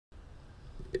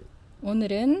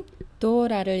오늘은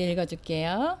도라를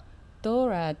읽어줄게요.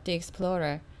 Dora the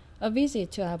Explorer. A visit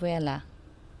to abuela.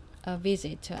 A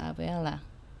visit to abuela.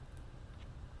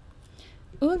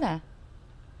 Hola,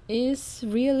 it's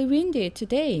really windy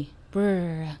today.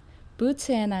 Brr. Boots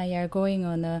and I are going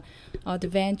on an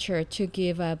adventure to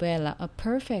give abuela a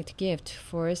perfect gift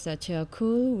for such a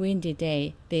cool, windy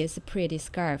day. This pretty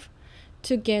scarf.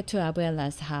 To get to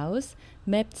abuela's house,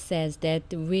 map says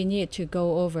that we need to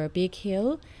go over a big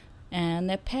hill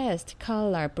and past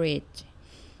Collar Bridge.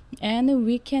 And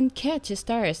we can catch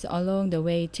stars along the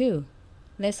way too.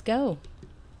 Let's go.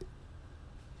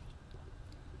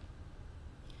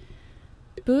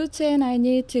 Boots and I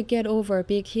need to get over a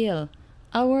big hill.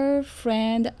 Our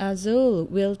friend Azul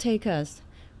will take us.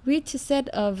 Which set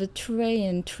of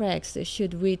train tracks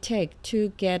should we take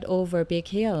to get over Big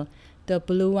Hill? The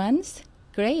blue ones?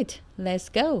 Great, let's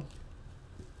go.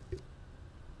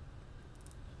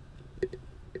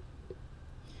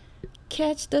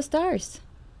 Catch the stars.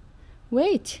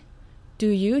 Wait, do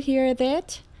you hear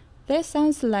that? That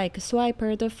sounds like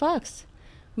Swiper the fox.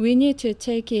 We need to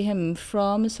take him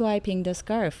from swiping the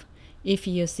scarf. If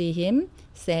you see him,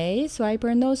 say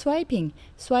Swiper no swiping,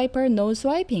 Swiper no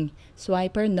swiping,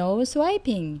 Swiper no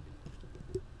swiping.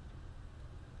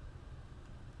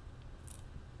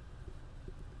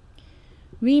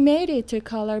 We made it to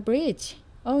Collar Bridge.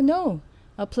 Oh no,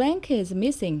 a plank is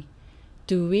missing.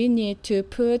 Do we need to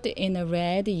put in a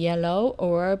red, yellow,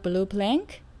 or blue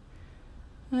plank?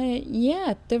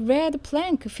 Yeah, the red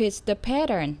plank fits the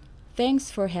pattern.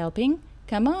 Thanks for helping.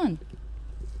 Come on.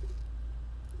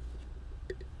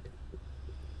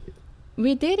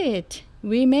 We did it!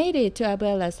 We made it to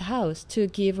abuela's house to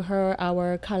give her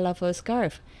our colorful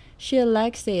scarf. She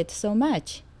likes it so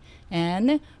much.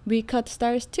 And we cut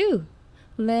stars too.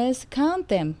 Let's count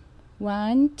them.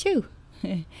 1, 2.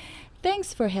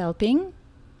 Thanks for helping.